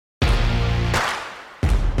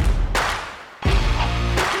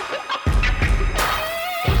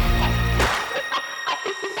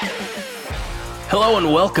Hello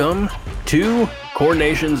and welcome to Core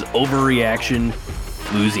Nation's Overreaction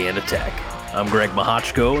Louisiana Tech. I'm Greg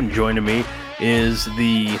Mahochko, and joining me is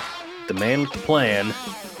the man with the plan.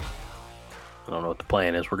 I don't know what the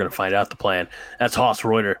plan is. We're going to find out the plan. That's Haas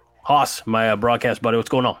Reuter. Haas, my broadcast buddy, what's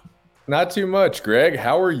going on? Not too much, Greg.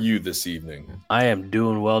 How are you this evening? I am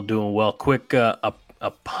doing well. Quick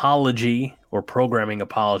apology or programming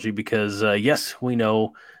apology because, yes, we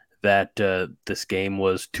know that this game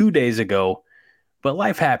was 2 days ago, but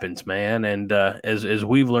life happens, man. And as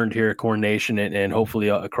we've learned here at Core Nation and hopefully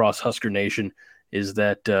across Husker Nation is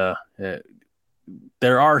that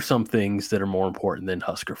there are some things that are more important than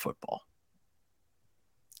Husker football.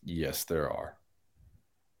 Yes, there are.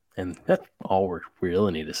 And that's all we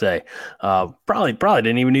really need to say. Probably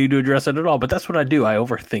didn't even need to address it at all, but that's what I do. I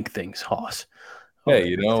overthink things, Haas. Hey,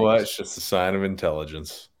 you know what? It's just a sign of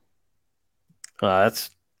intelligence. I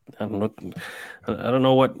don't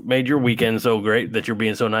know what made your weekend so great that you're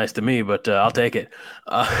being so nice to me, but I'll take it.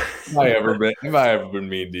 Have I ever been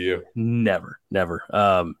mean to you? Never.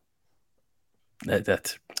 I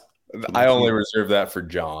only reserve that for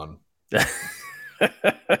John.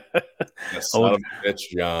 Son of a bitch,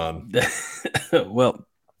 John. Well,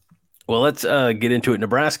 let's get into it.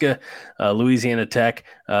 Nebraska, Louisiana Tech.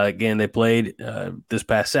 Again, they played this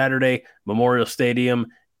past Saturday, Memorial Stadium,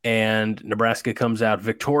 and Nebraska comes out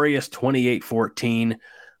victorious, 28-14.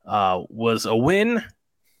 Was a win.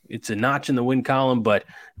 It's a notch in the win column, but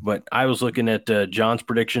I was looking at John's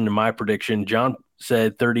prediction and my prediction. John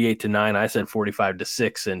said 38-9. I said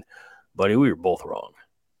 45-6, and buddy, we were both wrong.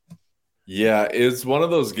 Yeah, it's one of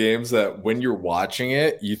those games that when you're watching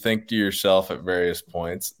it, you think to yourself at various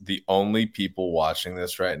points, the only people watching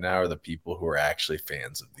this right now are the people who are actually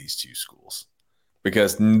fans of these two schools.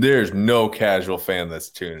 Because there's no casual fan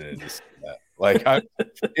that's tuning in to see that. Like,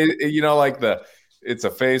 it's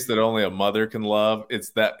a face that only a mother can love.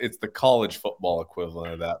 It's the college football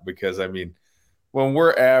equivalent of that. Because, I mean, when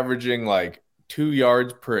we're averaging like 2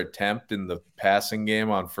 yards per attempt in the passing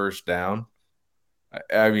game on first down,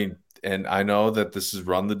 I mean, and I know that this is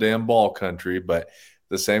run the damn ball country, but at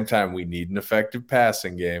the same time, we need an effective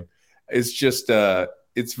passing game. It's just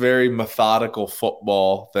it's very methodical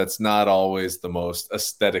football that's not always the most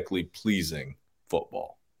aesthetically pleasing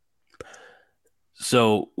football.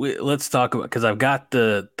 So let's talk about, because I've got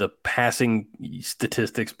the passing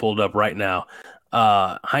statistics pulled up right now.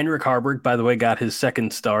 Heinrich Haarberg, by the way, got his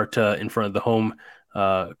second start in front of the home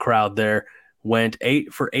crowd there, went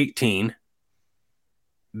 8 for 18.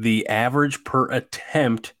 The average per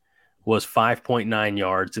attempt was 5.9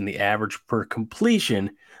 yards, and the average per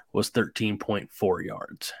completion was 13.4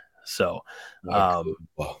 yards. So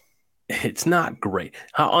it's not great.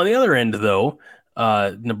 On the other end, though,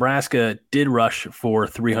 Nebraska did rush for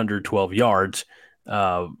 312 yards.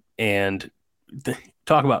 And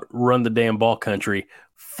talk about run the damn ball country,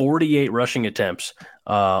 48 rushing attempts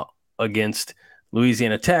against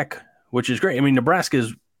Louisiana Tech, which is great. I mean,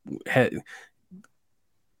 Nebraska's had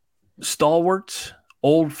stalwarts,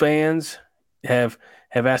 old fans have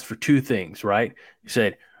asked for two things, right? You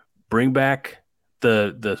said bring back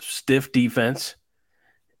the stiff defense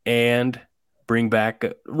and bring back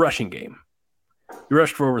a rushing game. You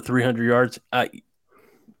rushed for over 300 yards.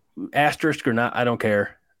 Asterisk or not, I don't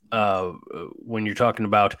care when you're talking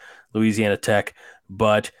about Louisiana Tech,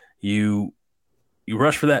 but you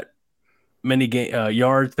rush for that many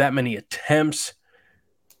yards, that many attempts.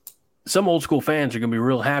 Some old school fans are going to be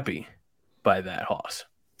real happy by that, Haas.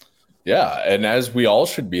 Yeah, and as we all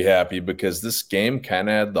should be happy, because this game kind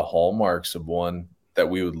of had the hallmarks of one that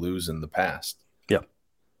we would lose in the past. Yeah.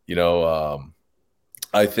 You know,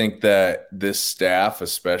 I think that this staff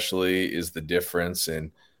especially is the difference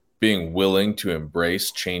in being willing to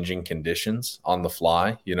embrace changing conditions on the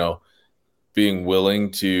fly, you know, being willing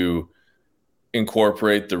to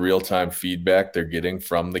incorporate the real-time feedback they're getting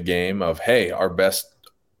from the game of, hey, our best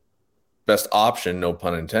option, no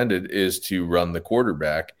pun intended, is to run the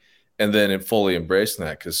quarterback, and then fully embracing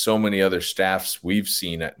that, because so many other staffs we've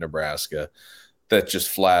seen at Nebraska that just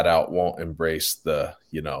flat out won't embrace the,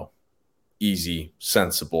 you know, easy,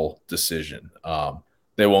 sensible decision.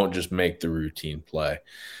 They won't just make the routine play.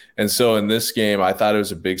 And so in this game, I thought it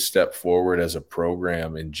was a big step forward as a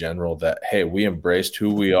program in general that, hey, we embraced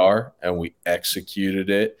who we are and we executed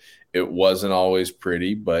it. It wasn't always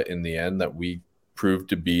pretty, but in the end that we proved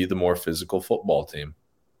to be the more physical football team.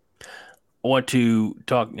 I want to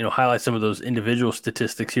highlight some of those individual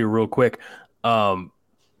statistics here real quick.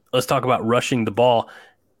 Let's talk about rushing the ball.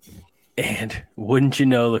 And wouldn't you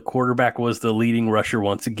know, the quarterback was the leading rusher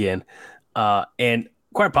once again. And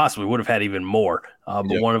quite possibly would have had even more.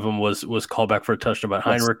 But one of them was called back for a touchdown. But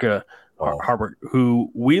Heinrich Haarberg,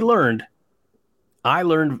 who I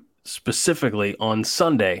learned specifically on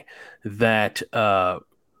Sunday that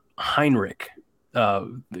Heinrich,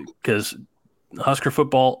 because Husker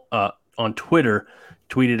football on Twitter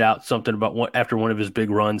tweeted out something about after one of his big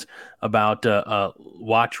runs about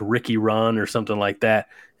watch Ricky run or something like that.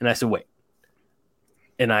 And I said, wait.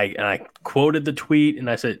 And I quoted the tweet and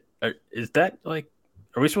I said, is that like,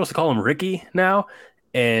 are we supposed to call him Ricky now?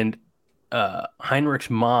 And Heinrich's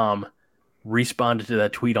mom responded to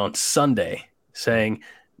that tweet on Sunday saying,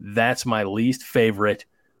 that's my least favorite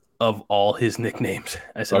of all his nicknames.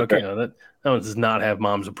 I said, okay, no, that one does not have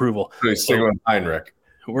mom's approval. So sticking with Heinrich.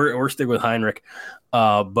 We're sticking with Heinrich.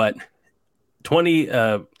 But 20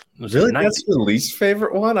 really? That's your least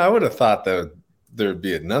favorite one? I would have thought that there'd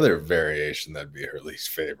be another variation that'd be her least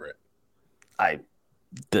favorite. I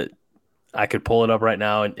could pull it up right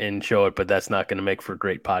now and show it, but that's not going to make for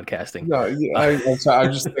great podcasting. No,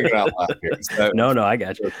 I'm just thinking out loud here. No, I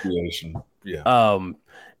got you. Yeah.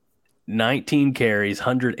 19 carries,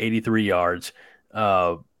 183 yards.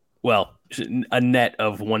 A net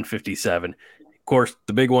of 157. Of course,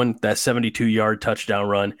 the big one, that 72-yard touchdown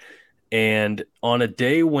run. And on a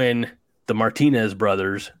day when the Martinez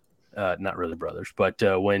brothers, not really brothers, but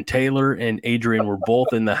when Taylor and Adrian were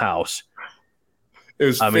both in the house, it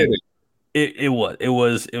was fitting. It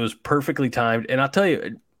was perfectly timed. And I'll tell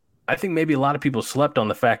you, I think maybe a lot of people slept on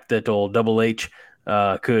the fact that old Double H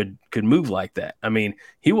could move like that. I mean,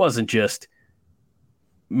 he wasn't just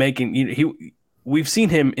making we've seen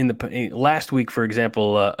him in the last week, for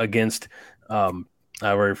example, against I've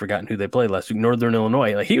already forgotten who they played last week, Northern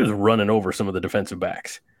Illinois. Like, he was running over some of the defensive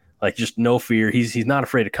backs, like, just no fear. He's not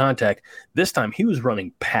afraid of contact. This time he was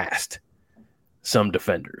running past some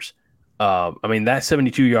defenders. I mean, that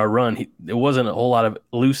 72-yard run, it wasn't a whole lot of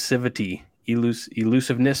elusiveness. It was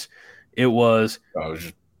it was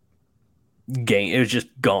just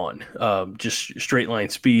gone, just straight line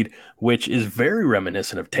speed, which is very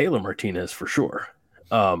reminiscent of Taylor Martinez for sure.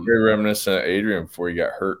 Very reminiscent of Adrian before he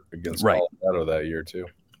got hurt against Colorado that year too.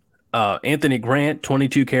 Anthony Grant,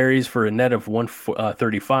 22 carries for a net of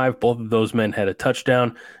 135. Both of those men had a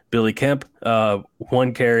touchdown. Billy Kemp,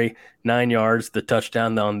 1 carry, 9 yards, the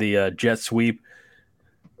touchdown on the jet sweep.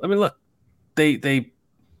 I mean, look, they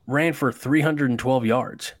ran for 312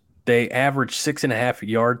 yards. They averaged 6.5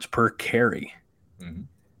 yards per carry. Mm-hmm.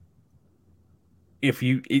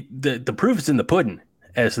 The proof is in the pudding,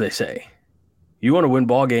 as they say. You want to win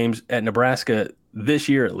ball games at Nebraska this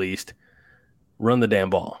year, at least, run the damn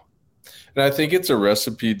ball. And I think it's a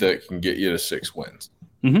recipe that can get you to 6 wins.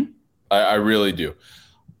 Mm-hmm. I really do.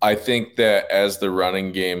 I think that as the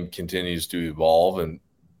running game continues to evolve, and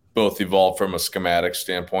both evolve from a schematic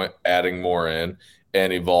standpoint, adding more in,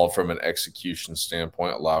 and evolve from an execution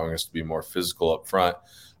standpoint, allowing us to be more physical up front,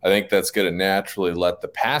 I think that's going to naturally let the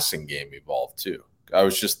passing game evolve too. I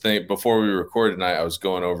was just thinking, before we recorded tonight, I was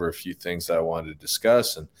going over a few things that I wanted to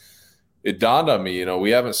discuss, and it dawned on me,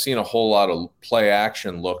 we haven't seen a whole lot of play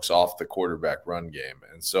action looks off the quarterback run game.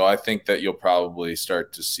 And so I think that you'll probably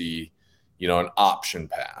start to see, an option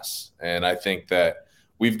pass. And I think that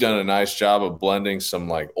we've done a nice job of blending some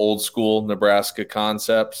like old school Nebraska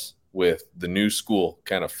concepts with the new school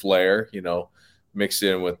kind of flair, mixed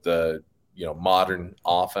in with the, modern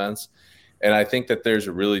offense. And I think that there's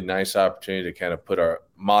a really nice opportunity to kind of put our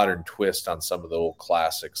modern twist on some of the old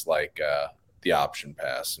classics like the option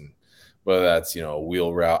pass, and whether that's, a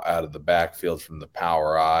wheel route out of the backfield from the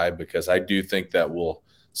power eye, because I do think that we'll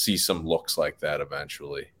see some looks like that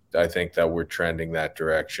eventually. I think that we're trending that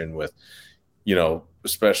direction with,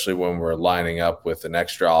 especially when we're lining up with an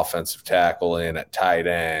extra offensive tackle in at tight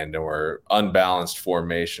end, and we're unbalanced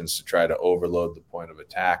formations to try to overload the point of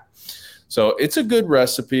attack. So it's a good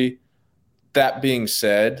recipe. That being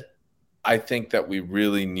said, I think that we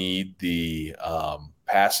really need the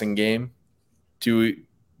passing game to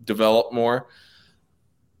develop more.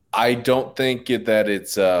 I don't think that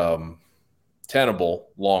it's tenable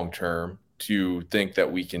long term to think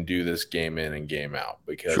that we can do this game in and game out,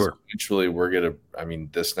 because eventually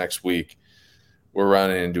this next week we're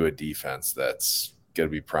running into a defense that's going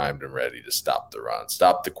to be primed and ready to stop the run,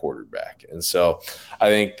 stop the quarterback. And so I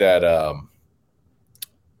think that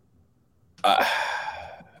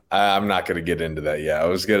I'm not going to get into that yet. I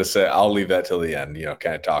was going to say I'll leave that till the end,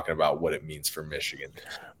 kind of talking about what it means for Michigan.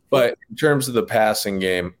 But in terms of the passing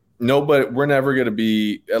game, we're never going to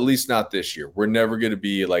be, at least not this year, we're never going to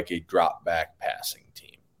be like a drop back passing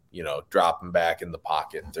team, dropping back in the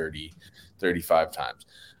pocket 30, 35 times.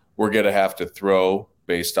 We're going to have to throw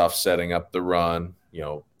based off setting up the run,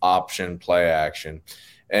 option, play action.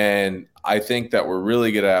 And I think that we're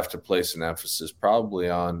really going to have to place an emphasis probably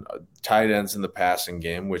on tight ends in the passing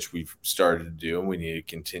game, which we've started to do, and we need to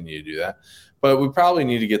continue to do that. But we probably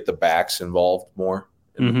need to get the backs involved more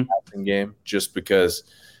in the passing game, just because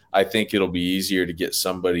I think it'll be easier to get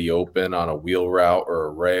somebody open on a wheel route or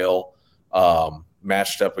a rail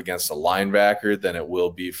matched up against a linebacker than it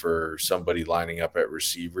will be for somebody lining up at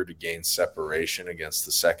receiver to gain separation against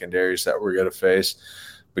the secondaries that we're going to face.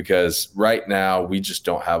 Because right now we just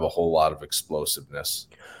don't have a whole lot of explosiveness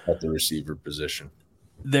at the receiver position.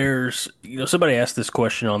 There's, somebody asked this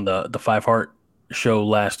question on the Five Heart show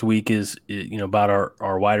last week is, about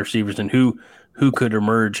our wide receivers and who could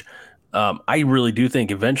emerge. I really do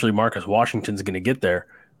think eventually Marcus Washington's going to get there.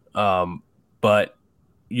 But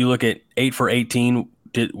you look at 8 for 18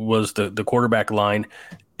 was the quarterback line,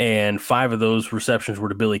 and 5 of those receptions were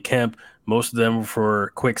to Billy Kemp. Most of them were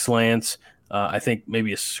for quick slants. I think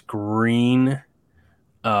maybe a screen.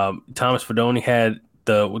 Thomas Fedoni had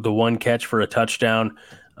the one catch for a touchdown.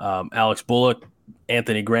 Alex Bullock,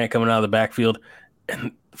 Anthony Grant coming out of the backfield.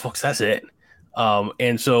 And folks, that's it.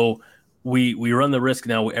 And so we run the risk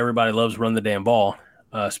now. Everybody loves run the damn ball,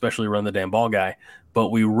 especially run the damn ball guy. But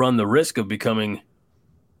we run the risk of becoming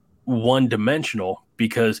one-dimensional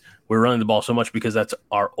because we're running the ball so much because that's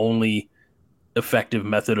our only effective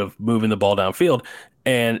method of moving the ball downfield.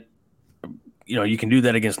 And you can do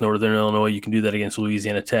that against Northern Illinois. You can do that against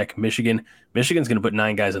Louisiana Tech, Michigan. Michigan's going to put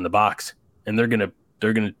 9 guys in the box, and they're going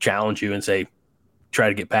to challenge you and say, try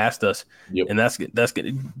to get past us. Yep. And that's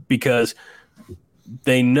good because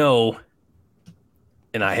they know,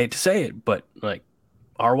 and I hate to say it, but like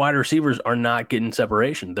our wide receivers are not getting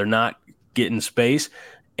separation. They're not getting space,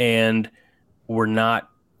 and we're not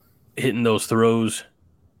hitting those throws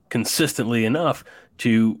consistently enough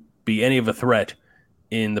to be any of a threat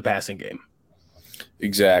in the passing game.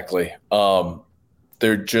 Exactly.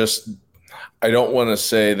 They're just – I don't want to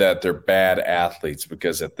say that they're bad athletes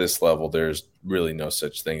because at this level there's really no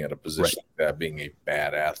such thing at a position like that being a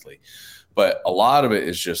bad athlete. But a lot of it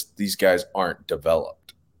is just these guys aren't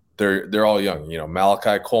developed. They're all young.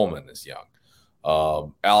 Malachi Coleman is young.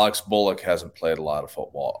 Alex Bullock hasn't played a lot of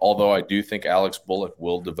football, although I do think Alex Bullock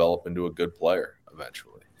will develop into a good player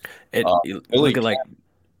eventually.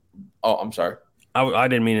 I'm sorry. I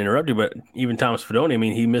didn't mean to interrupt you, but even Thomas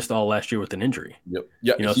Fedoni, he missed all last year with an injury. Yep.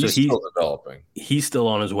 Yeah, he's still developing. He's still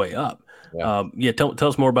on his way up. Yeah. Tell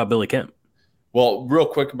us more about Billy Kemp. Well, real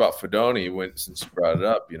quick about Fedoni, since you brought it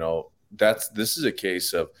up, this is a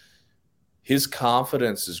case of his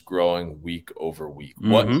confidence is growing week over week.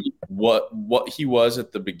 Mm-hmm. What he was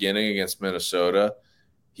at the beginning against Minnesota,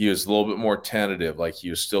 he was a little bit more tentative, like he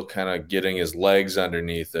was still kind of getting his legs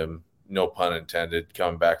underneath him. No pun intended,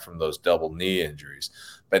 coming back from those double knee injuries.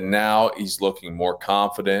 But now he's looking more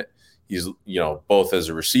confident. He's, both as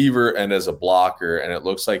a receiver and as a blocker, and it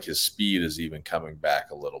looks like his speed is even coming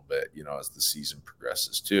back a little bit, as the season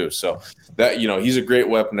progresses too. So that, he's a great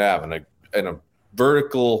weapon to have, and a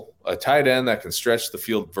vertical, a tight end that can stretch the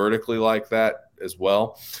field vertically like that as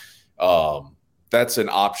well. That's an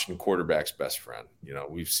option quarterback's best friend.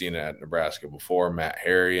 We've seen it at Nebraska before. Matt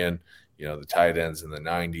Harrion, the tight ends in the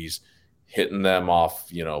 90s. Hitting them off,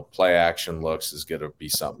 play action looks is going to be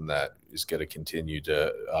something that is going to continue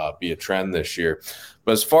to be a trend this year.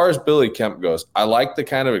 But as far as Billy Kemp goes, I like the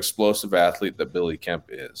kind of explosive athlete that Billy Kemp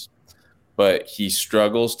is, but he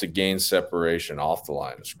struggles to gain separation off the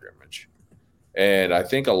line of scrimmage. And I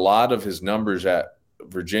think a lot of his numbers at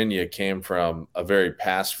Virginia came from a very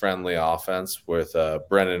pass-friendly offense with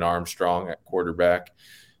Brennan Armstrong at quarterback.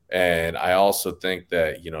 And I also think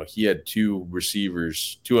that, he had 2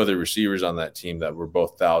 other receivers on that team that were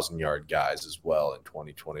both 1,000-yard guys as well in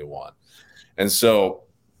 2021. And so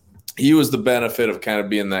he was the benefit of kind of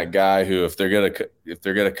being that guy who, if they're going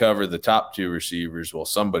to cover the top 2 receivers, well,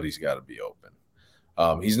 somebody's got to be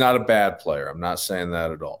open. He's not a bad player. I'm not saying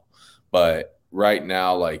that at all. But right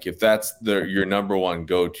now, like if that's your number one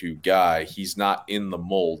go-to guy, he's not in the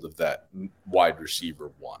mold of that wide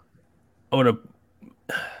receiver one. I want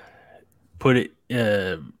to put it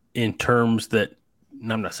in terms that,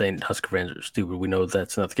 and I'm not saying Husker fans are stupid. We know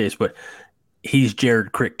that's not the case, but he's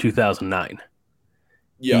Jared Crick 2009.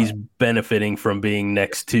 Yeah. He's benefiting from being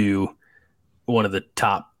next to one of the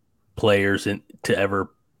top players to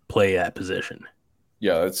ever play that position.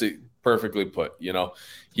 Yeah, that's it. Perfectly put.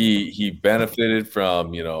 He benefited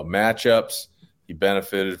from, matchups. He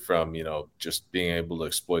benefited from, just being able to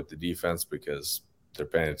exploit the defense because they're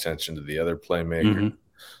paying attention to the other playmaker. Mm-hmm.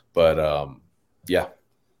 But yeah.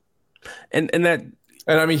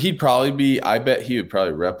 And he'd probably I bet he would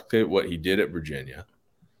probably replicate what he did at Virginia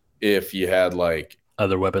if you had like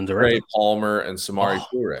other weapons around. Trey Palmer and Samori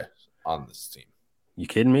Toure on this team. You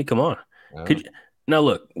kidding me? Come on. Now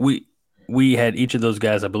look, we had each of those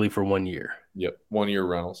guys, I believe, for 1 year. Yep, 1 year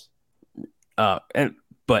rentals. And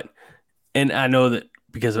I know that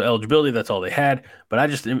because of eligibility, that's all they had. But I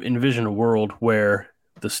just envision a world where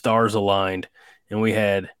the stars aligned and we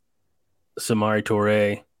had Samori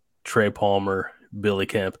Toure, Trey Palmer, Billy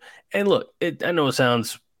Kemp. And look, I know it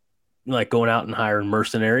sounds like going out and hiring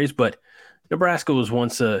mercenaries, but Nebraska was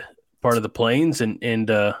once a part of the Plains, and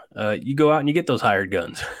you go out and you get those hired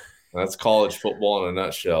guns. That's college football in a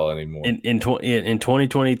nutshell anymore. In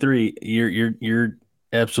 2023, you're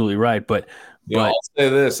absolutely right. But I'll say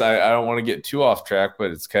this: I don't want to get too off track,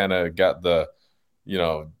 but it's kind of got the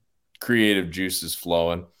creative juices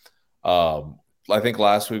flowing. I think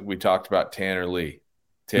last week we talked about Tanner Lee.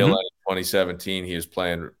 Tail end of 2017, he was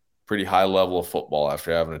playing pretty high level of football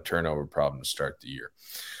after having a turnover problem to start the year.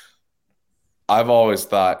 I've always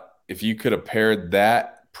thought if you could have paired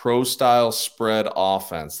that pro-style spread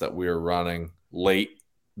offense that we were running late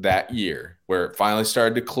that year, where it finally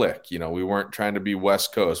started to click, we weren't trying to be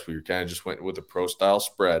West Coast. We kind of just went with a pro-style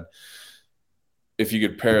spread. If you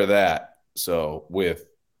could pair that, so with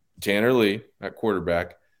Tanner Lee at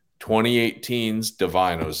quarterback, 2018's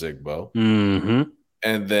Divine Ozigbo,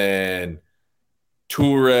 and then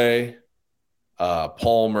Toure,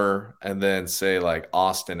 Palmer, and then say like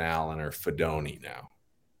Austin Allen or Fedoni now.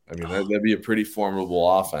 I mean, that'd be a pretty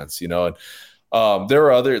formidable offense, And there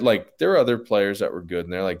are other players that were good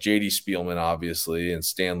in there, like J.D. Spielman, obviously, and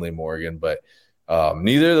Stanley Morgan, but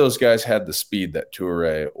neither of those guys had the speed that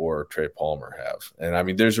Toure or Trey Palmer have. And I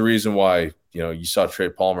mean, there's a reason why, you saw Trey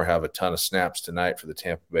Palmer have a ton of snaps tonight for the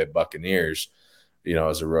Tampa Bay Buccaneers,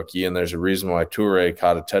 as a rookie. And there's a reason why Toure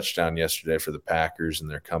caught a touchdown yesterday for the Packers in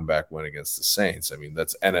their comeback win against the Saints. I mean,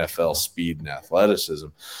 that's NFL speed and athleticism.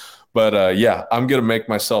 But, I'm going to make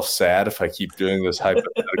myself sad if I keep doing this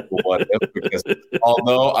hypothetical what if, because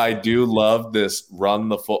although I do love this run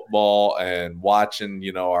the football and watching,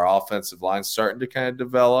 our offensive line starting to kind of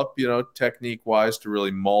develop, technique-wise to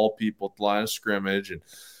really maul people at the line of scrimmage. And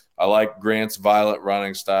I like Grant's violent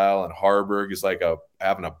running style, and Haarberg is like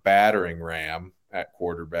having a battering ram at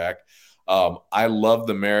quarterback. I love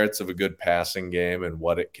the merits of a good passing game and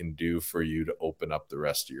what it can do for you to open up the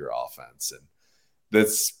rest of your offense. And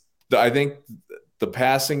I think the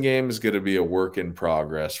passing game is going to be a work in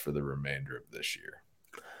progress for the remainder of this year.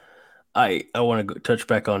 I want to touch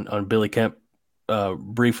back on Billy Kemp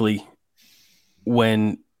briefly.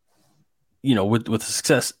 When with the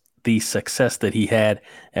success that he had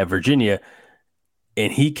at Virginia,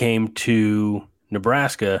 and he came to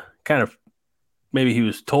Nebraska, kind of maybe he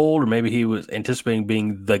was told or maybe he was anticipating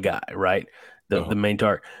being the guy, right? The main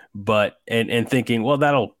target, but and thinking, well,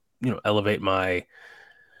 that'll elevate my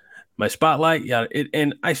spotlight. Yeah,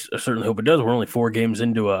 and I certainly hope it does. We're only 4 games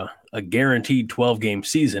into a guaranteed 12-game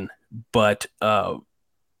season, but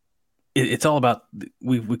it's all about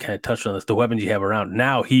we kind of touched on this, the weapons you have around.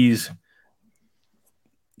 Now he's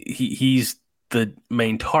the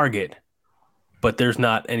main target, but there's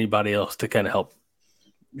not anybody else to kind of help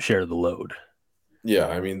share the load. Yeah,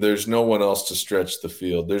 I mean, there's no one else to stretch the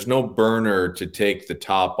field. There's no burner to take the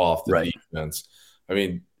top off the defense. I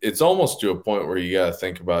mean, it's almost to a point where you got to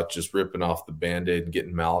think about just ripping off the Band-Aid and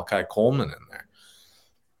getting Malachi Coleman in there.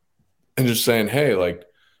 And just saying, hey, like,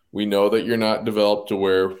 we know that you're not developed to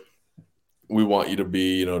where we want you to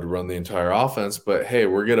be, to run the entire offense. But, hey,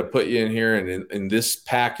 we're going to put you in here, and in this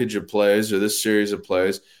package of plays or this series of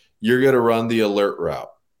plays, you're going to run the alert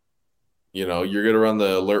route. You're going to run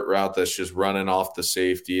the alert route that's just running off the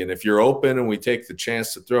safety. And if you're open and we take the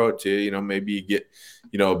chance to throw it to you, maybe you get,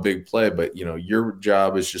 a big play. But, your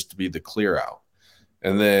job is just to be the clear out.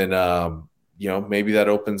 And then, maybe that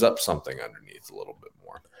opens up something underneath a little bit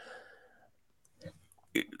more.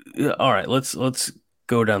 All right, let's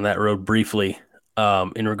go down that road briefly.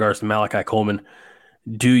 In regards to Malachi Coleman,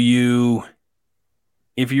 do you,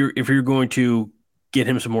 if you're going to get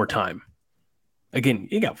him some more time, again,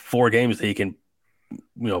 you got 4 games that he can,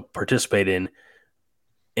 participate in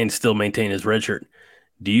and still maintain his red shirt.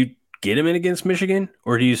 Do you get him in against Michigan,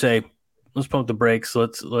 or do you say, let's pump the brakes?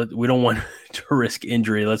 We don't want to risk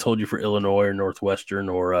injury. Let's hold you for Illinois or Northwestern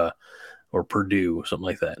or Purdue, something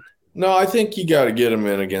like that. No, I think you got to get him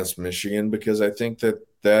in against Michigan, because I think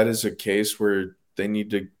that is a case where they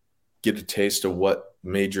need to get a taste of what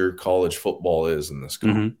major college football is in this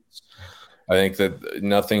conference. I think that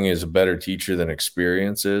nothing is a better teacher than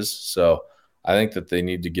experience is. So I think that they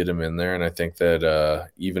need to get him in there. And I think that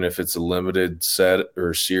even if it's a limited set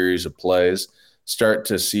or series of plays, start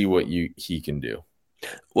to see what he can do.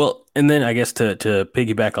 Well, and then I guess to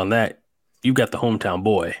piggyback on that, you've got the hometown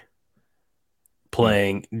boy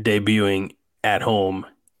playing, debuting at home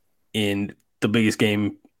in the biggest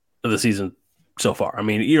game of the season so far. I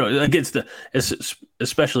mean, against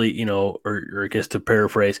especially, or I guess to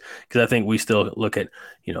paraphrase, because I think we still look at,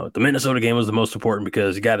 the Minnesota game was the most important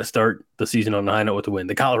because you got to start the season on the high note with the win.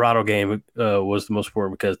 The Colorado game was the most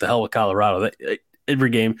important because the hell with Colorado. Every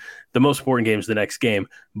game, the most important game is the next game,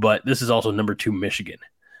 but this is also number 2 Michigan,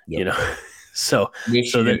 so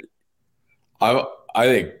Michigan, so that I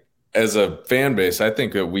think as a fan base, I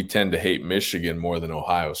think that we tend to hate Michigan more than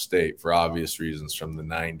Ohio State for obvious reasons from the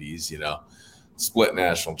 90s, split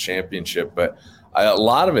national championship. But a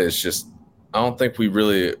lot of it is just, I don't think we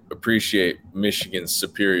really appreciate Michigan's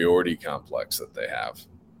superiority complex that they have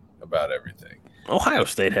about everything. Ohio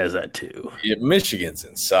State has that too. Yeah, Michigan's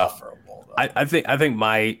insufferable. I think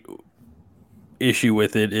my issue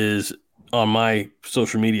with it is on my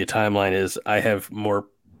social media timeline is I have more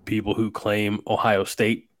people who claim Ohio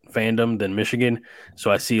State fandom than Michigan,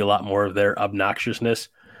 so I see a lot more of their obnoxiousness,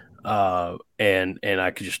 and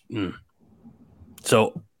I could just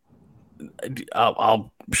so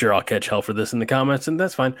I'll catch hell for this in the comments, and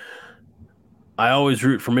that's fine. I always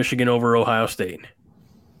root for Michigan over Ohio State,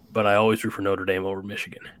 but I always root for Notre Dame over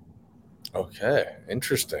Michigan. Okay,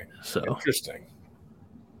 interesting. Interesting.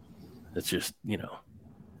 It's just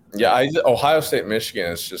Yeah, Ohio State,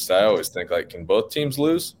 Michigan. It's just I always think can both teams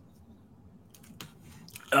lose?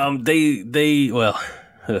 They were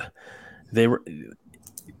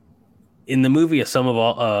in the movie A Sum of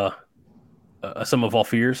All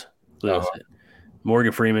Fears.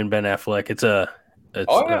 Morgan Freeman, Ben Affleck. It's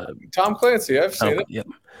Tom Clancy. I've seen it. Yep.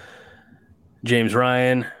 James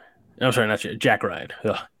Ryan. I'm sorry, not Jack Ryan.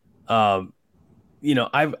 I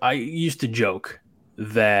used to joke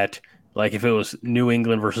that if it was New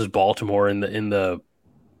England versus Baltimore in the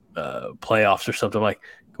playoffs or something, can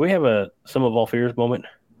we have a Sum of All Fears moment?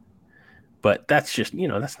 But that's just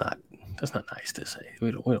that's not nice to say.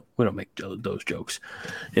 We don't make those jokes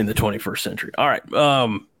in the 21st century. All right.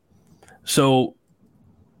 So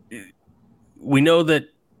we know that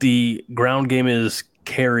the ground game is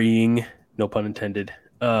carrying, no pun intended,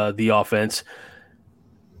 the offense,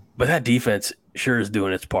 but that defense sure is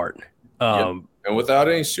doing its part. And without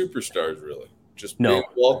any superstars, really, just being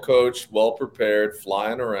well coached, well prepared,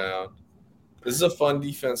 flying around. This is a fun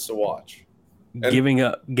defense to watch.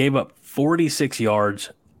 Gave up 46 yards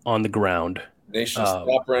on the ground. Nation's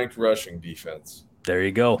top-ranked rushing defense. There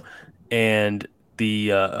you go. And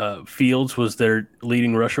the Fields was their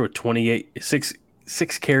leading rusher with 6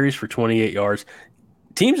 carries for 28 yards.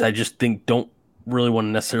 Teams I just think don't really want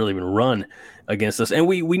to necessarily even run against us. And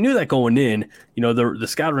we knew that going in. The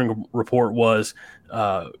scouting report was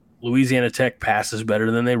Louisiana Tech passes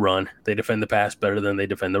better than they run. They defend the pass better than they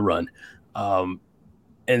defend the run.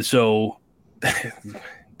 And so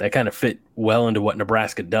that kind of fit well into what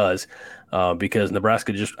Nebraska does, because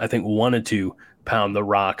Nebraska just, I think, wanted to pound the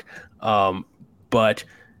rock, but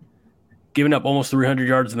giving up almost 300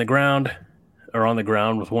 yards on the ground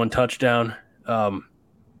with 1 touchdown,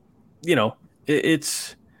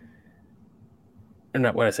 it's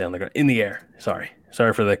not what I say on the ground, in the air. Sorry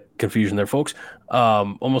for the confusion there, folks.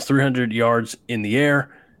 Almost 300 yards in the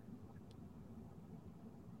air.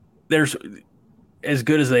 There's, as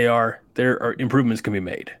good as they are, there are improvements can be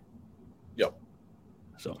made. Yep.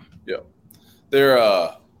 So. Yep. There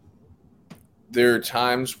are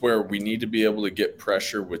times where we need to be able to get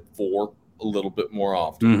pressure with 4 a little bit more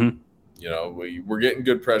often. Mm-hmm. We're getting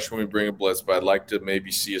good pressure when we bring a blitz, but I'd like to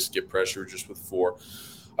maybe see us get pressure just with 4.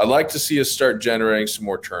 I'd like to see us start generating some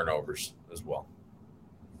more turnovers as well.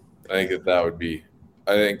 I think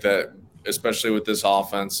that especially with this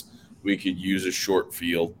offense, we could use a short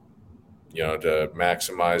field, to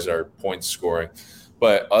maximize our points scoring.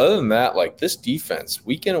 But other than that, this defense,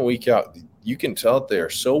 week in and week out, you can tell that they are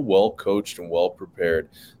so well coached and well prepared.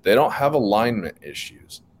 They don't have alignment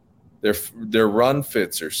issues. Their run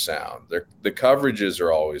fits are sound. The coverages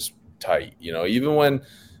are always tight. Even when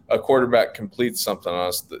a quarterback completes something on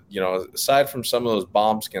us, aside from some of those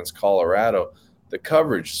bombs against Colorado, the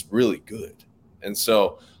coverage is really good. And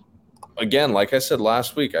so, again, like I said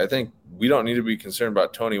last week, I think we don't need to be concerned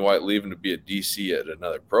about Tony White leaving to be a DC at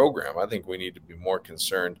another program. I think we need to be more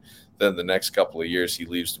concerned than the next couple of years he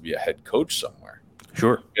leaves to be a head coach somewhere.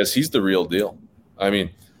 Sure. Because he's the real deal. I mean,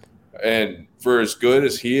 and for as good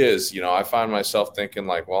as he is, I find myself thinking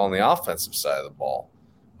on the offensive side of the ball,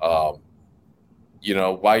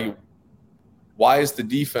 why is the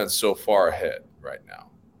defense so far ahead right now?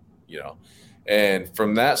 And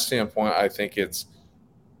from that standpoint, I think it's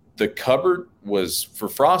the cupboard was, for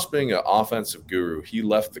Frost being an offensive guru, he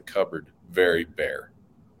left the cupboard very bare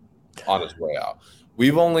on his way out.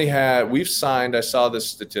 We've signed, I saw this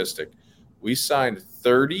statistic, we signed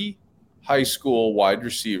 30 high school wide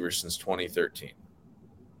receivers since 2013.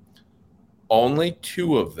 Only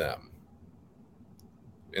 2 of them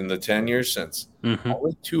in the 10 years since,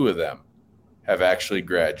 only 2 of them have actually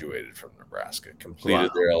graduated from Nebraska,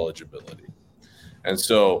 completed their eligibility. And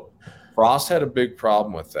so Frost had a big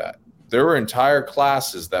problem with that. There were entire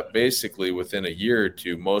classes that basically within a year or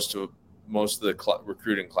two, most of the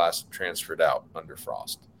recruiting class transferred out under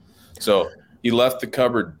Frost. So he left the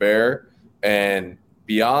cupboard bare, and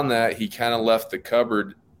beyond that, he kind of left the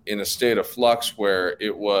cupboard in a state of flux where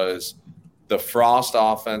it was the Frost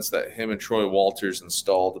offense that him and Troy Walters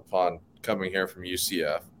installed upon coming here from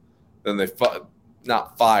UCF. Then they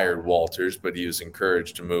not fired Walters, but he was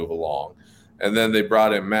encouraged to move along. And then they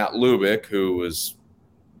brought in Matt Lubick, who was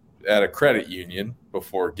at a credit union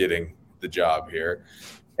before getting the job here.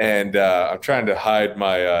 And I'm trying to hide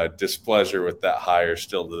my displeasure with that hire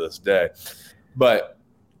still to this day. But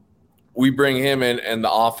we bring him in, and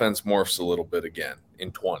the offense morphs a little bit again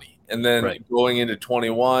in 20. And then going into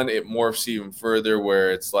 21, it morphs even further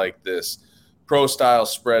where it's like this pro-style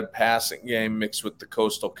spread passing game mixed with the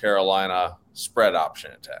Coastal Carolina spread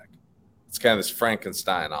option attack. It's kind of this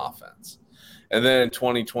Frankenstein offense. And then in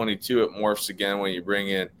 2022, it morphs again when you bring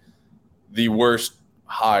in the worst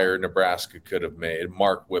hire Nebraska could have made,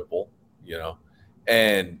 Mark Whipple,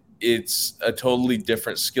 and it's a totally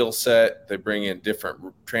different skill set. They bring in different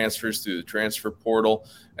transfers through the transfer portal,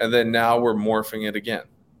 and then now we're morphing it again.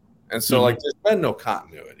 And so, there's been no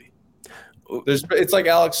continuity. It's like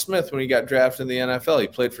Alex Smith when he got drafted in the NFL. He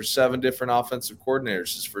played for 7 different offensive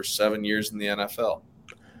coordinators his first 7 years in the NFL.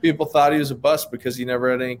 People thought he was a bust because he never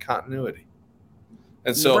had any continuity.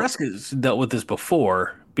 And so Nebraska's dealt with this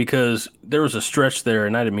before because there was a stretch there,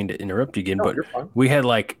 and I didn't mean to interrupt you again, but we had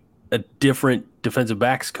like a different defensive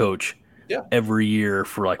backs coach every year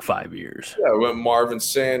for like 5 years. Yeah, it went Marvin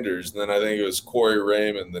Sanders, then I think it was Corey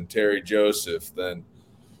Raymond, then Terry Joseph, then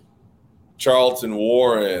Charlton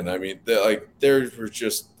Warren. I mean, there were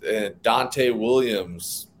just Dante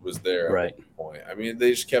Williams was there at one point. I mean, they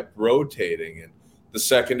just kept rotating, and the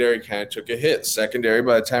secondary kind of took a hit. Secondary,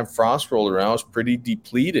 by the time Frost rolled around, was pretty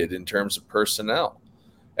depleted in terms of personnel.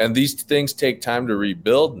 And these things take time to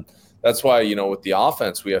rebuild. And that's why, with the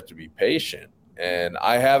offense, we have to be patient. And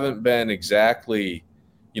I haven't been exactly,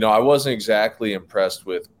 I wasn't exactly impressed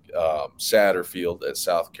with Satterfield at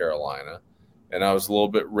South Carolina. And I was a little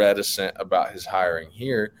bit reticent about his hiring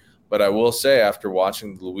here. But I will say, after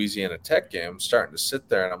watching the Louisiana Tech game, I'm starting to sit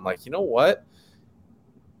there and I'm like, you know what?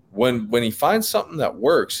 When he finds something that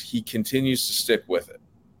works, he continues to stick with it.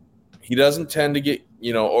 He doesn't tend to get,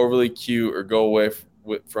 overly cute or go away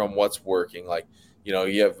from what's working. Like, you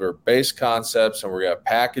have our base concepts, and we're going to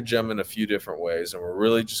package them in a few different ways, and we're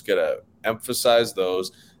really just going to emphasize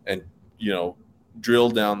those and, drill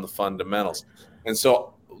down the fundamentals. And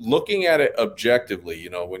so looking at it objectively,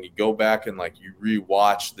 when you go back and you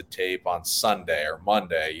rewatch the tape on Sunday or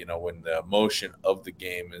Monday, when the emotion of the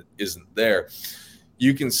game isn't there,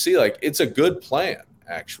 you can see it's a good plan,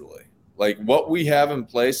 actually. What we have in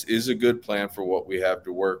place is a good plan for what we have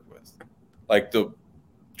to work with. The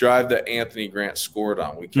drive that Anthony Grant scored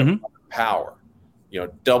on, we kept power,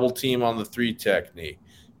 double team on the 3 technique,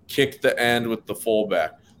 kick the end with the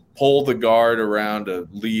fullback, pull the guard around to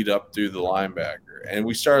lead up through the linebacker. And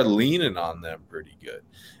we started leaning on them pretty good.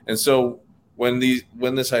 And so when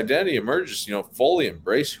this identity emerges, fully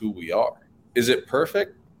embrace who we are. Is it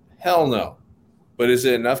perfect? Hell no. But is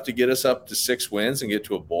it enough to get us up to 6 wins and get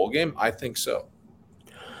to a bowl game? I think so.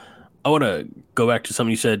 I want to go back to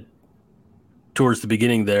something you said towards the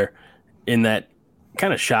beginning there, in that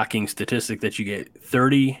kind of shocking statistic that you get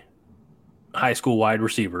 30 high school wide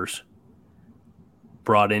receivers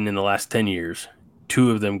brought in the last 10 years.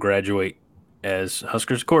 2 of them graduate as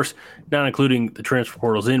Huskers. Of course, not including the transfer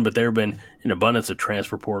portals in, but there have been an abundance of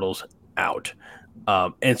transfer portals out.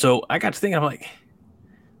 And so I got to thinking, I'm like,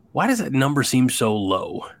 why does that number seem so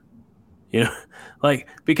low?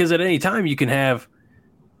 Because at any time you can have,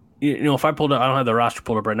 if I pulled up, I don't have the roster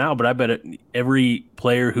pulled up right now, but I bet every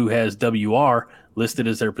player who has WR listed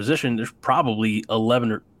as their position, there's probably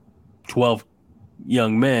 11 or 12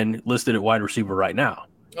 young men listed at wide receiver right now.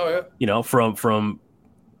 Oh, yeah. From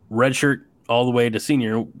redshirt all the way to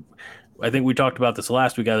senior. I think we talked about this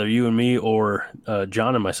last week, either you and me or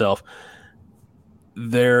John and myself.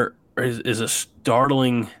 There is a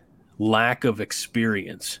startling lack of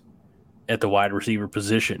experience at the wide receiver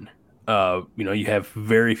position. You have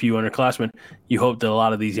very few underclassmen. You hope that a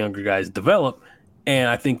lot of these younger guys develop, and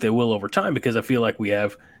I think they will over time, because I feel like we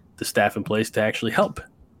have the staff in place to actually help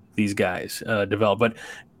these guys develop. But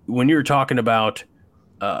when you're talking about,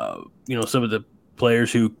 some of the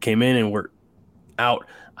players who came in and were out,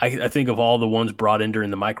 I think of all the ones brought in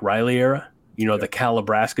during the Mike Riley era, the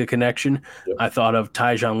Cal-Nebraska connection. Yep. I thought of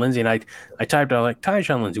Tyjon Lindsey, and I typed out, like,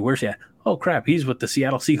 Tyjon Lindsey, where's he at? Oh, crap, he's with the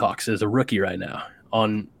Seattle Seahawks as a rookie right now.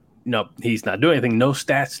 No, he's not doing anything, no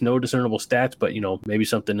stats, no discernible stats, but, maybe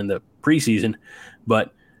something in the preseason.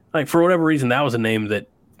 But, like, for whatever reason, that was a name that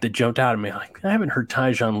jumped out at me. Like, I haven't heard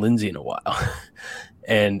Tyjon Lindsey in a while.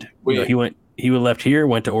 And he left here,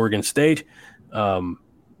 went to Oregon State.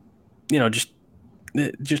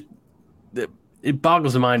 It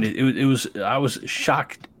boggles the mind. I was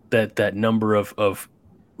shocked that number of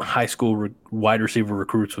high school wide receiver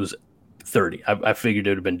recruits was 30. I figured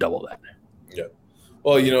it would have been double that. Yeah.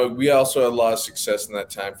 Well, we also had a lot of success in that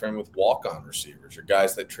time frame with walk-on receivers or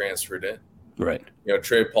guys that transferred in. Right.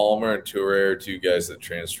 Trey Palmer and Touré are two guys that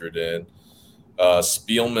transferred in.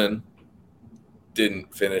 Spielman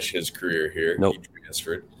didn't finish his career here. Nope. He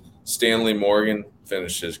transferred. Stanley Morgan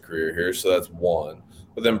finished his career here, so that's one.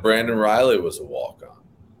 But then Brandon Riley was a walk-on.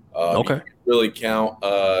 Okay. You can really count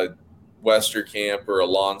Westerkamp or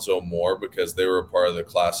Alonzo Moore because they were a part of the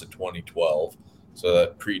class of 2012. So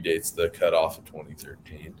that predates the cutoff of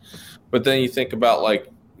 2013. But then you think about, like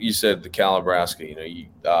you said, the Cal-Nebraska,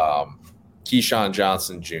 Keyshawn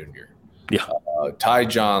Johnson Jr.,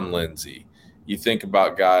 Tyjon Lindsey. You think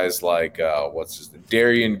about guys like,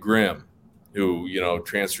 Darian Grimm, who,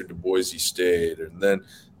 transferred to Boise State. And then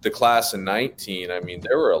the class of 19,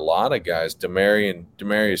 there were a lot of guys,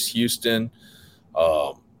 Demarius Houston,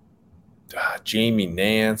 Jamie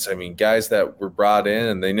Nance. Guys that were brought in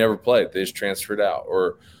and they never played. They just transferred out.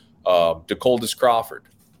 Or DeColdis Crawford.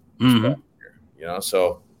 Mm-hmm.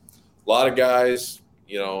 So a lot of guys,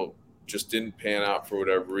 just didn't pan out for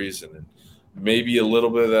whatever reason. And maybe a little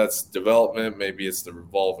bit of that's development. Maybe it's the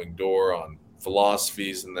revolving door on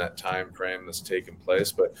philosophies in that time frame that's taken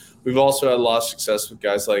place. But we've also had a lot of success with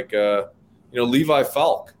guys like, Levi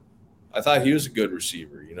Falk. I thought he was a good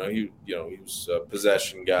receiver. He was a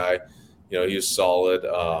possession guy. He was solid.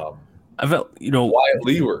 I felt, Wyatt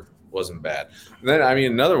Lewer wasn't bad. And then,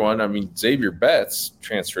 another one, Xavier Betts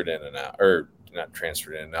transferred in and out, or not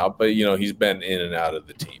transferred in and out, but, he's been in and out of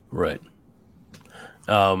the team. Right.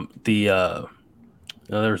 There's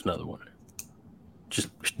another one.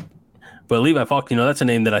 But Levi Falk, that's a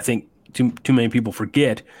name that I think too many people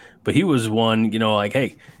forget. But he was one,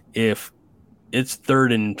 hey, if it's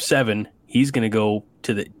 3rd and 7, he's going to go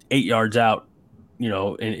to the 8 yards out,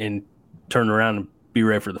 and turn around and be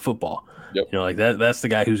ready for the football. Yep. That's the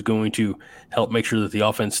guy who's going to help make sure that the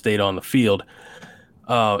offense stayed on the field.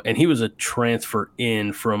 And he was a transfer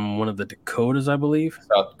in from one of the Dakotas, I believe.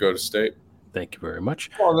 South Dakota State. Thank you very much.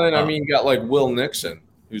 Well, then, you got like Will Nixon,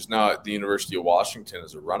 who's now at the University of Washington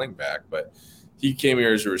as a running back, but he came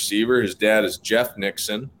here as a receiver. His dad is Jeff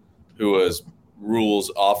Nixon, who was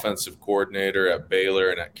Rule's offensive coordinator at Baylor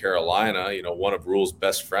and at Carolina, one of Rule's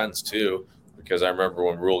best friends too, because I remember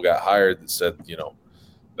when Rule got hired that said,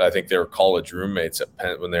 I think they were college roommates at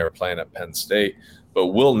Penn when they were playing at Penn State. But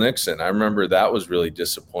Will Nixon, I remember that was really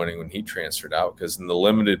disappointing when he transferred out because in the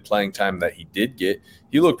limited playing time that he did get,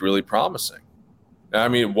 he looked really promising.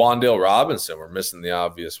 Wan'Dale Robinson, we're missing the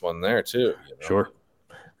obvious one there too. Sure.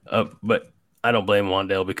 But I don't blame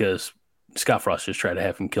Wan'Dale because Scott Frost just tried to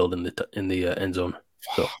have him killed in the end zone.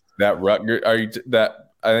 So that Rutgers,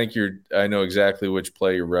 I know exactly which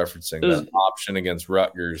play you're referencing. That option against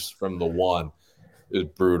Rutgers from the one is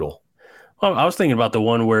brutal. Well, I was thinking about the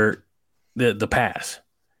one where the pass.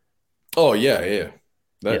 Oh yeah.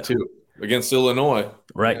 That too. Against Illinois.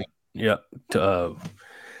 Right. Yeah. But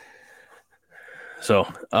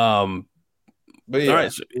yeah. All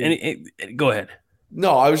right. So go ahead.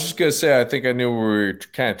 No, I was just going to say, I think I knew we were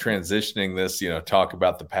kind of transitioning this, talk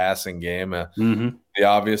about the passing game. The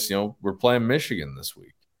obvious, we're playing Michigan this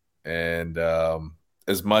week. And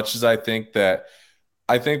as much as I think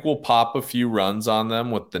we'll pop a few runs on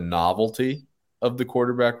them with the novelty of the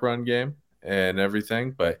quarterback run game and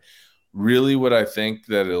everything. But really what I think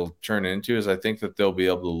that it'll turn into is I think that they'll be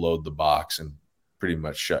able to load the box and pretty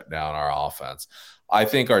much shut down our offense. I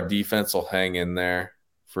think our defense will hang in there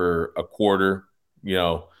for a quarter,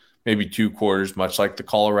 maybe 2 quarters, much like the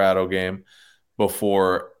Colorado game,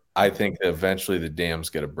 before I think that eventually the dams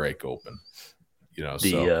get a break open.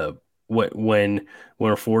 When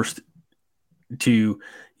we're forced to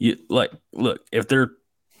look, if they're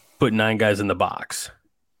putting 9 guys in the box,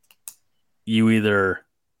 you either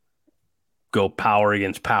go power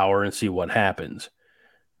against power and see what happens,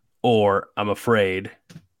 or I'm afraid.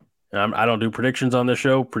 I don't do predictions on this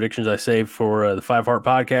show. Predictions I save for the 5 Heart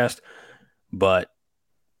podcast. But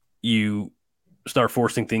you start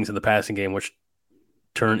forcing things in the passing game, which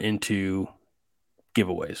turn into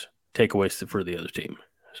giveaways, takeaways for the other team.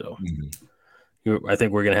 So I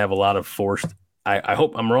think we're going to have a lot of forced. I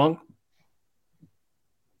hope I'm wrong,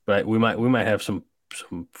 but we might have some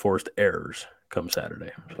forced errors come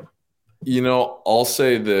Saturday. So. I'll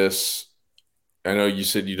say this. I know you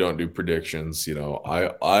said you don't do predictions.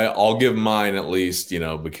 I'll give mine at least.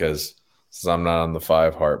 Because since I'm not on the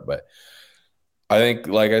 5 heart, but I think,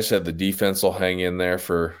 like I said, the defense will hang in there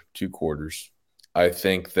for 2 quarters. I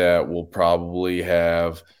think that we'll probably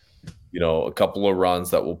have, a couple of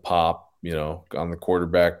runs that will pop, on the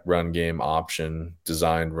quarterback run game option,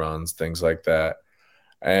 designed runs, things like that.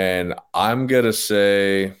 And I'm going to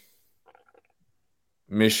say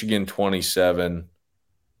Michigan 27,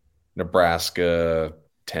 Nebraska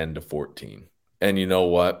 10-14. And you know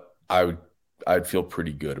what? I'd feel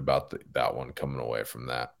pretty good about that one coming away from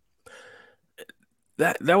that.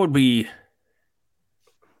 That would be.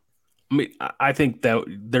 I mean, I think that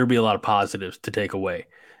there'd be a lot of positives to take away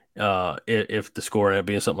if the score ended up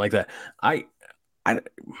being something like that. I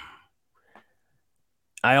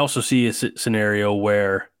also see a scenario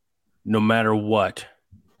where no matter what,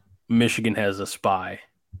 Michigan has a spy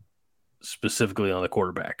specifically on the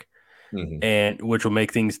quarterback, and which will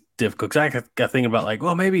make things difficult. Because I got thinking about like,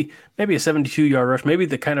 well, maybe a 72-yard rush, maybe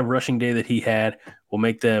the kind of rushing day that he had will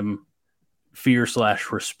make them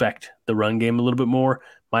fear/respect the run game a little bit more.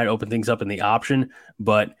 Might open things up in the option,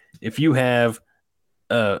 but if you have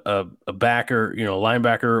a backer,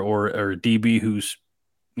 linebacker or a DB who's,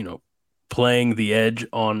 playing the edge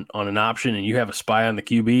on an option, and you have a spy on the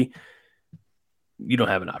QB, you don't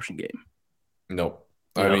have an option game. Nope.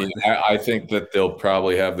 I think that they'll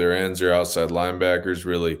probably have their ends or outside linebackers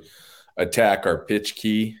really attack our pitch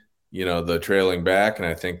key, the trailing back, and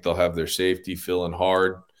I think they'll have their safety filling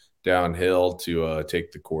hard downhill to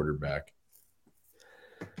take the quarterback.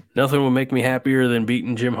 Nothing will make me happier than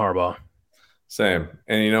beating Jim Harbaugh. Same.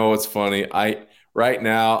 And you know what's funny? Right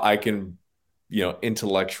now I can,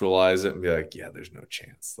 intellectualize it and be like, yeah, there's no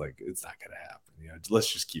chance. Like, it's not going to happen. Let's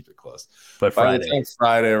just keep it close. But by the time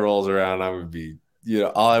Friday rolls around, I'm going to be,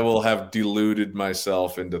 I will have deluded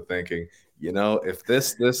myself into thinking, if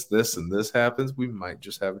this, and this happens, we might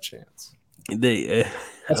just have a chance. I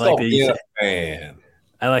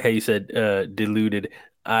like how you said deluded.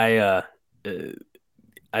 I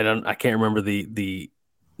can't remember the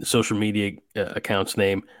social media account's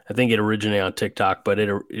name. I think it originated on TikTok, but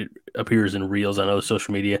it appears in Reels on other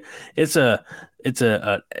social media. It's a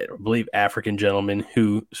I believe African gentleman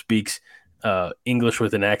who speaks English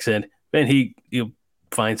with an accent, and he'll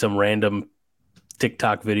find some random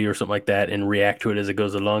TikTok video or something like that and react to it as it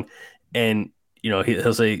goes along, and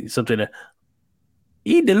he'll say something to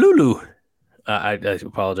 "Eat the Lulu." I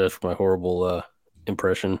apologize for my horrible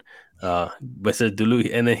impression. But it says Dulu,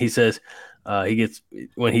 and then he says he gets,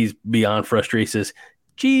 when he's beyond frustrated, he says,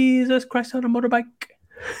 "Jesus Christ on a motorbike."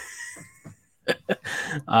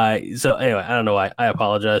 So anyway, I don't know. I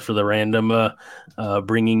apologize for the random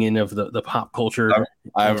bringing in of the pop culture.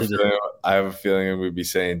 I have a feeling we'd be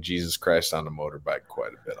saying "Jesus Christ on a motorbike"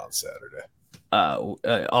 quite a bit on Saturday.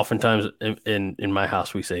 Oftentimes in my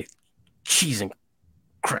house we say cheese and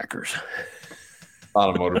crackers.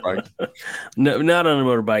 On a motorbike? No, not on a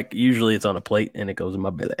motorbike. Usually it's on a plate and it goes in my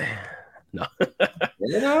belly. No.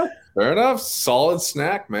 Fair enough. Solid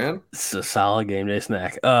snack, man. It's a solid game day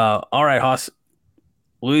snack. All right, Haas.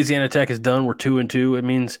 Louisiana Tech is done. We're 2-2. It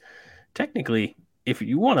means technically, if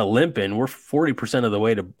you want to limp in, we're 40% of the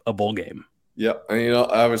way to a bowl game. Yep. And,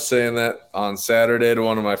 I was saying that on Saturday to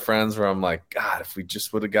one of my friends where I'm like, God, if we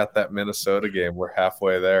just would have got that Minnesota game, we're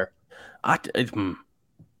halfway there.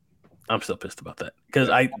 I'm still pissed about that because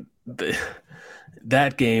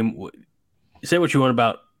that game. Say what you want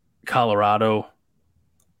about Colorado.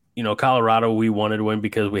 Colorado, we wanted to win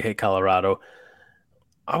because we hate Colorado.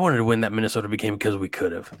 I wanted to win that Minnesota game because we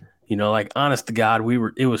could have. Honest to God,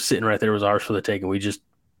 it was sitting right there. It was ours for the taking. We just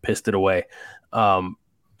pissed it away.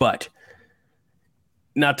 But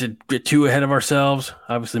not to get too ahead of ourselves.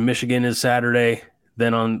 Obviously, Michigan is Saturday.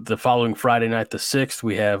 Then on the following Friday night, the 6th,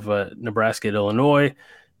 we have Nebraska at Illinois.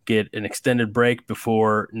 Get an extended break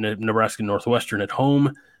before Nebraska Northwestern at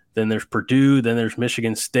home. Then there's Purdue. Then there's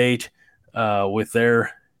Michigan State with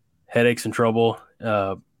their headaches and trouble.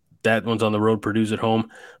 That one's on the road. Purdue's at home.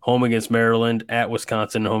 Home against Maryland, at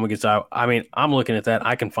Wisconsin, home against Iowa. I mean, I'm looking at that.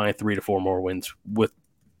 I can find 3 to 4 more wins with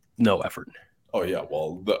no effort. Oh, yeah.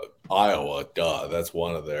 Well, Iowa, that's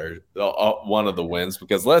one of the wins,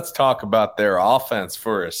 because let's talk about their offense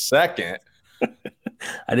for a second. Okay,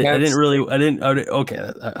 I'm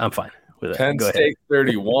fine with that. Penn State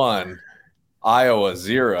 31, Iowa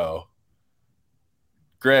 0.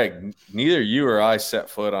 Greg, neither you or I set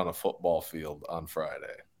foot on a football field on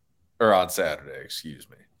Saturday, excuse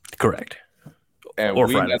me. Correct. And or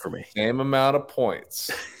we Friday got for me. the same amount of points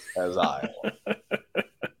as Iowa.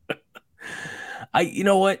 You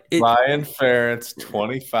know what? Ryan Ferentz,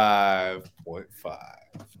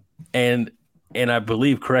 25.5. And I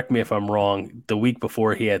believe, correct me if I'm wrong, the week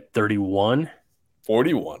before he had 31?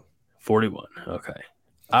 41. 41. Okay.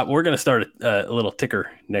 We're going to start a little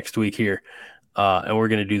ticker next week here, and we're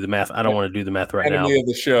going to do the math. I don't want to do the math right now. Enemy of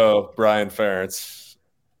the show, Brian Ferentz.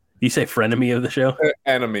 You say frenemy of the show?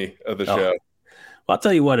 Enemy of the show. Well, I'll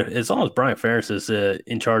tell you what, as long as Brian Ferentz is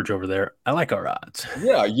in charge over there, I like our odds.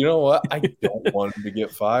 Yeah, you know what? I don't want him to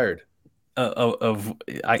get fired. But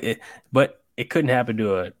it couldn't happen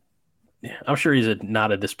to I'm sure he's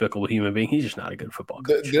not a despicable human being. He's just not a good football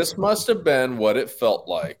coach. This must have been what it felt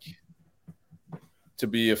like to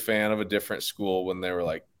be a fan of a different school when they were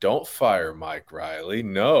like, don't fire Mike Riley.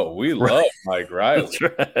 No, we love Mike Riley. That's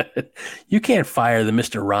right. You can't fire the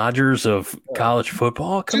Mr. Rogers of college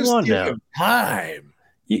football. Come on now. Give him time.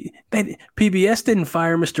 PBS didn't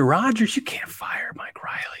fire Mr. Rogers. You can't fire Mike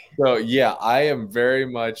Riley. So, yeah, I am very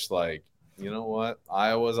much like, you know what?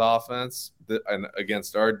 Iowa's offense and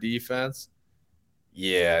against our defense,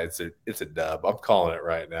 yeah, it's a dub. I'm calling it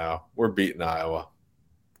right now. We're beating Iowa.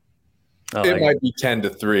 It might be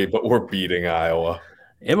 10-3, but we're beating Iowa.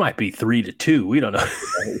 It might be 3-2. We don't know.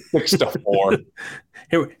 6-4.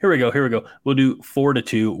 Here we go. We'll do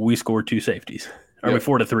 4-2. We score 2 safeties. Or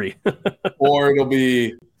 4-3. Or it'll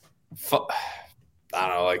be, I don't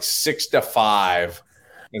know, like 6-5,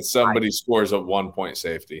 and somebody scores a 1-point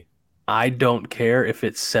safety. I don't care if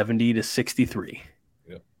it's 70-63.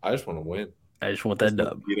 Yeah, I just want to win. I just want that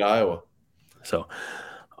dub. Beat Iowa. So,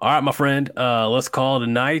 all right, my friend, let's call it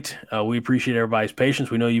a night. We appreciate everybody's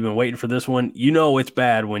patience. We know you've been waiting for this one. You know it's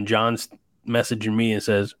bad when John's messaging me and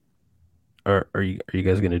says, are you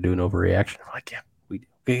guys going to do an overreaction? I'm like, yeah, we do.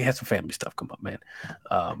 We have some family stuff come up, man.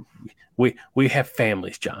 We have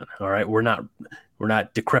families, John. All right, we're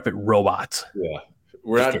not decrepit robots. Yeah,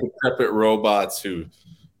 we're not decrepit robots who,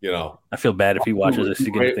 you know. I feel bad if he watches this. He's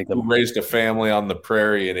going to think who raised a family on the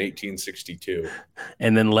prairie in 1862,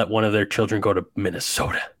 and then let one of their children go to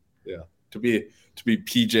Minnesota. Yeah, to be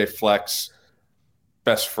PJ Fleck's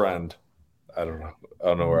best friend. I don't know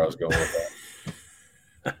where I was going with that.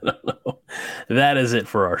 I don't know. That is it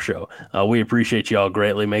for our show. We appreciate you all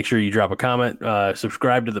greatly. Make sure you drop a comment,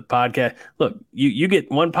 subscribe to the podcast. Look, you get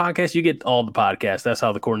one podcast, you get all the podcasts. That's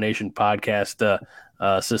how the Coordination podcast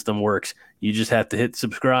system works. You just have to hit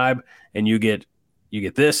subscribe, and you get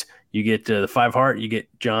this. You get the 5 Heart. You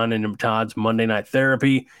get John and Todd's Monday Night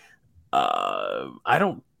Therapy. I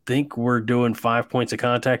don't think we're doing 5 Points of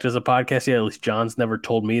Contact as a podcast yet. At least John's never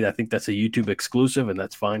told me. I think that's a YouTube exclusive, and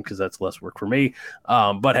that's fine because that's less work for me.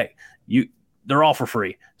 But hey, they're all for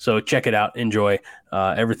free. So check it out. Enjoy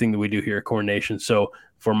everything that we do here at Coordination. So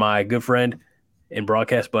for my good friend and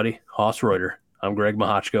broadcast buddy, Haas Reuter, I'm Greg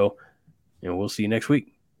Mahochko, and we'll see you next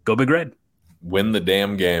week. Go Big Red. Win the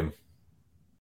damn game.